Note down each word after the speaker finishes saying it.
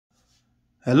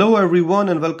Hello everyone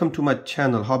and welcome to my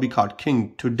channel Hobby Card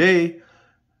King. Today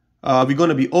we're going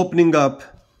to be opening up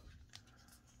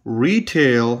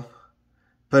retail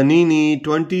Panini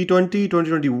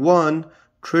 2020-2021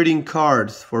 trading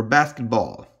cards for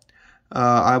basketball.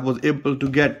 I was able to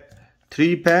get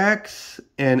 3 packs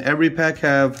and every pack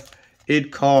have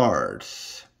 8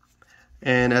 cards.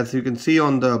 And as you can see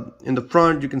in the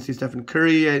front, you can see Stephen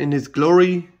Curry in his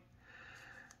glory.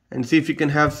 And see if you can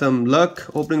have some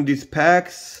luck opening these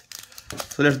packs.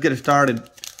 So let's get started.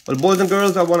 Well, boys and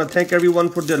girls, I want to thank everyone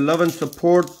for their love and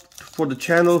support for the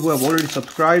channel who have already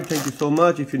subscribed. Thank you so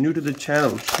much. If you're new to the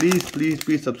channel,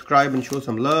 please subscribe and show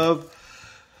some love.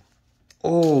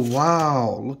 Oh,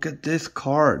 wow. Look at this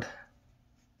card.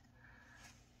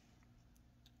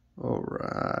 All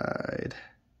right.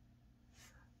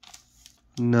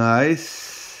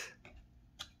 Nice.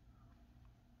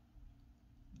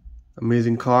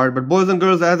 Amazing card. But boys and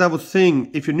girls, as I was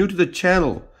saying, if you're new to the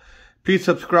channel, please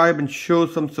subscribe and show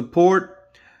some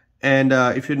support. And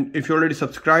if you're already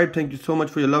subscribed, thank you so much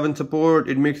for your love and support.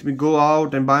 It makes me go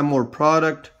out and buy more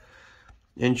product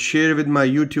and share with my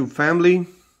YouTube family.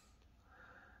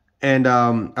 And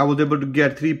I was able to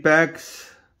get 3 packs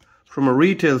from a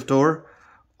retail store.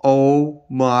 Oh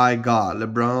my God,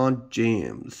 LeBron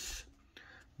James,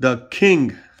 the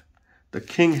king. The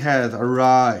king has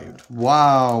arrived.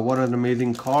 Wow, what an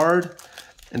amazing card.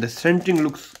 And the scenting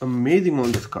looks amazing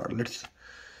on this card. Let's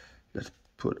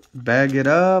bag it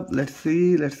up. Let's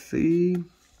see.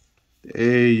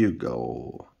 There you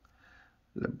go.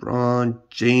 LeBron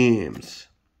James.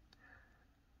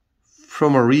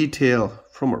 From a retail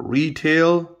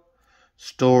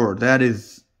store. That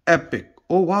is epic.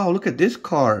 Oh wow, look at this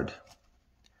card.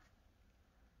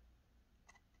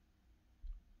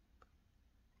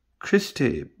 Chris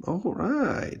tape. All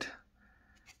right.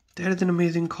 That is an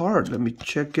amazing card. Let me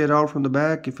check it out from the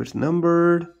back if it's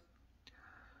numbered.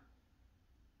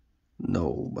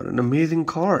 No, but an amazing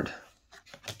card.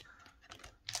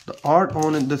 The art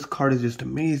on this card is just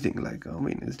amazing. Like, I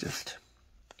mean, it's just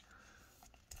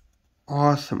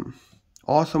awesome.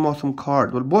 Awesome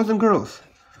card. Well, boys and girls,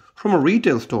 from a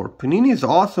retail store, Panini is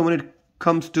awesome when it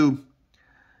comes to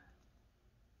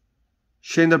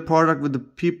sharing their product with the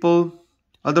people.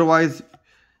 Otherwise,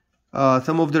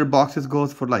 some of their boxes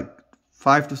goes for like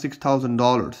 $5,000 to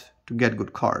 $6,000 to get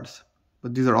good cards.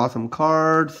 But these are awesome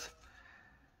cards.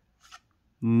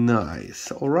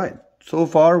 Nice. All right. So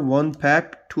far, 1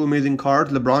 pack, 2 amazing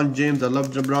cards. LeBron James. I love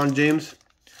LeBron James.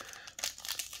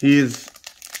 He is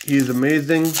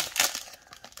amazing,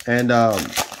 and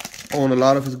own a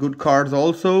lot of his good cards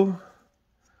also.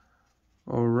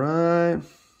 All right.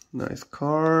 Nice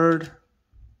card.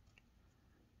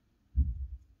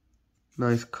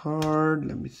 Nice card.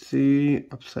 Let me see.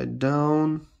 Upside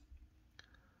down.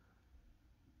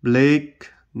 Blake.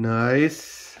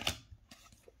 Nice.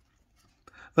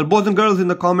 Well, boys and girls, in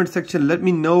the comment section, let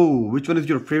me know which one is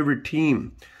your favorite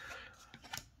team.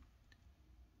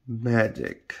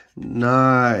 Magic.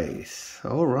 Nice.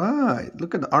 All right.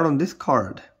 Look at the art on this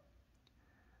card.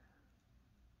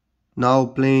 Now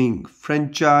playing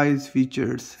franchise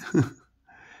features.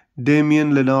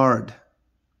 Damian Lillard.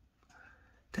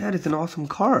 That is an awesome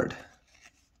card.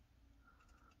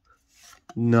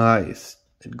 Nice.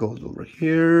 It goes over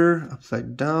here,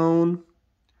 upside down.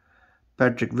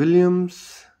 Patrick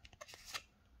Williams.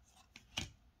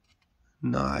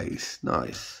 Nice.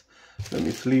 Let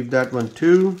me sleeve that one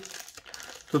too.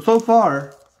 So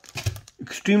far,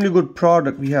 extremely good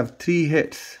product. We have 3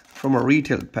 hits from a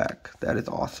retail pack. That is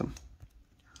awesome.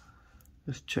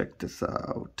 Let's check this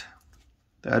out.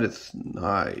 That is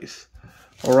nice.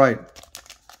 All right.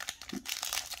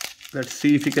 Let's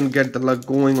see if you can get the luck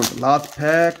going on the last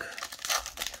pack.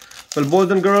 Well,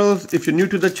 boys and girls, if you're new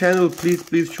to the channel,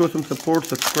 please show some support,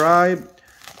 subscribe.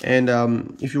 And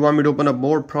if you want me to open up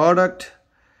more product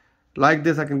like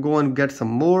this, I can go and get some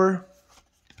more.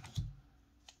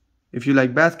 If you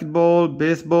like basketball,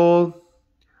 baseball,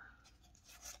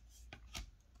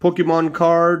 Pokemon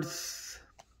cards,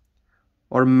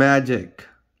 or Magic,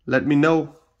 let me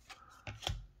know.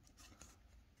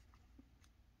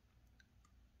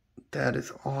 That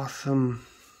is awesome.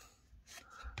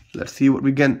 Let's see what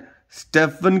we get.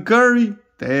 Stephen Curry.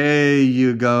 There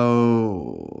you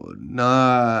go.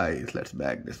 Nice. Let's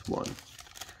bag this one.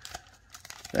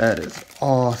 That is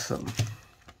awesome.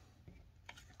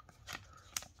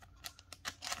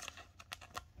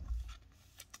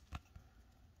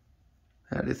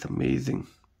 That is amazing.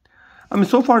 I mean,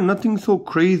 so far nothing so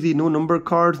crazy. No number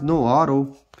cards, no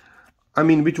auto. I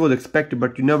mean, which was expected,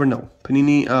 but you never know.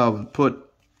 Panini will put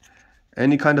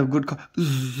any kind of good card.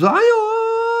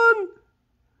 Zion!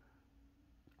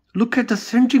 Look at the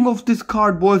centering of this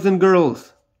card, boys and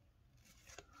girls.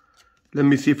 Let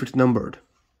me see if it's numbered.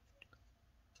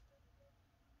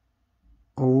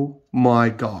 Oh my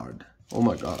god. Oh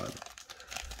my god.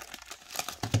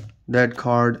 That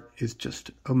card is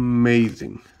just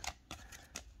amazing.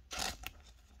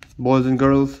 Boys and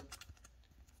girls,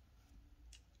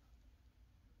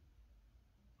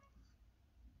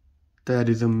 that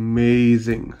is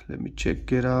amazing. Let me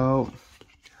check it out.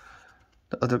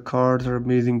 The other cards are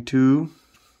amazing too.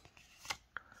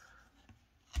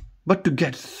 But to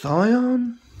get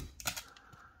Zion?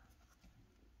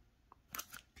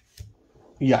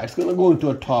 Yeah, it's gonna go into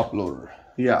a top loader.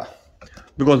 Yeah.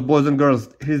 Because boys and girls,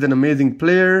 he's an amazing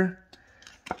player.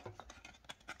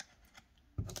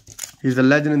 He's a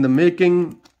legend in the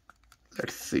making.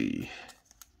 Let's see.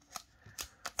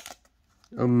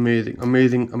 Amazing,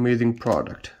 amazing, amazing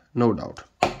product. No doubt.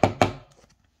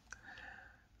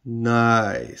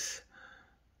 Nice.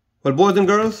 Well, boys and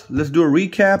girls, let's do a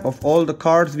recap of all the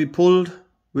cards we pulled,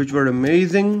 which were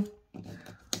amazing.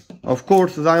 Of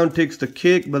course, Zion takes the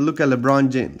cake, but look at LeBron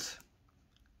James.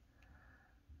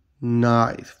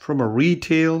 Nice. From a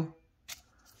retail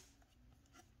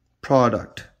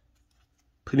product.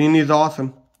 Panini is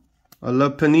awesome. I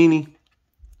love Panini.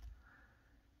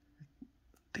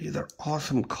 These are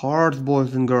awesome cards,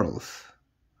 boys and girls.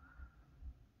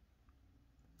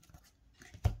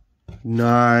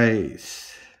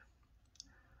 Nice.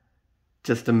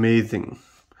 Just amazing.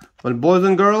 Well, boys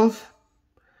and girls,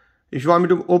 if you want me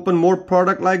to open more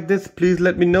product like this, please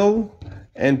let me know.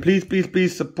 And please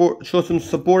show some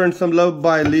support and some love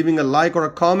by leaving a like or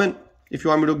a comment if you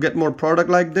want me to get more product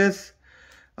like this.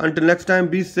 Until next time,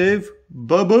 be safe.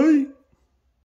 Bye-bye.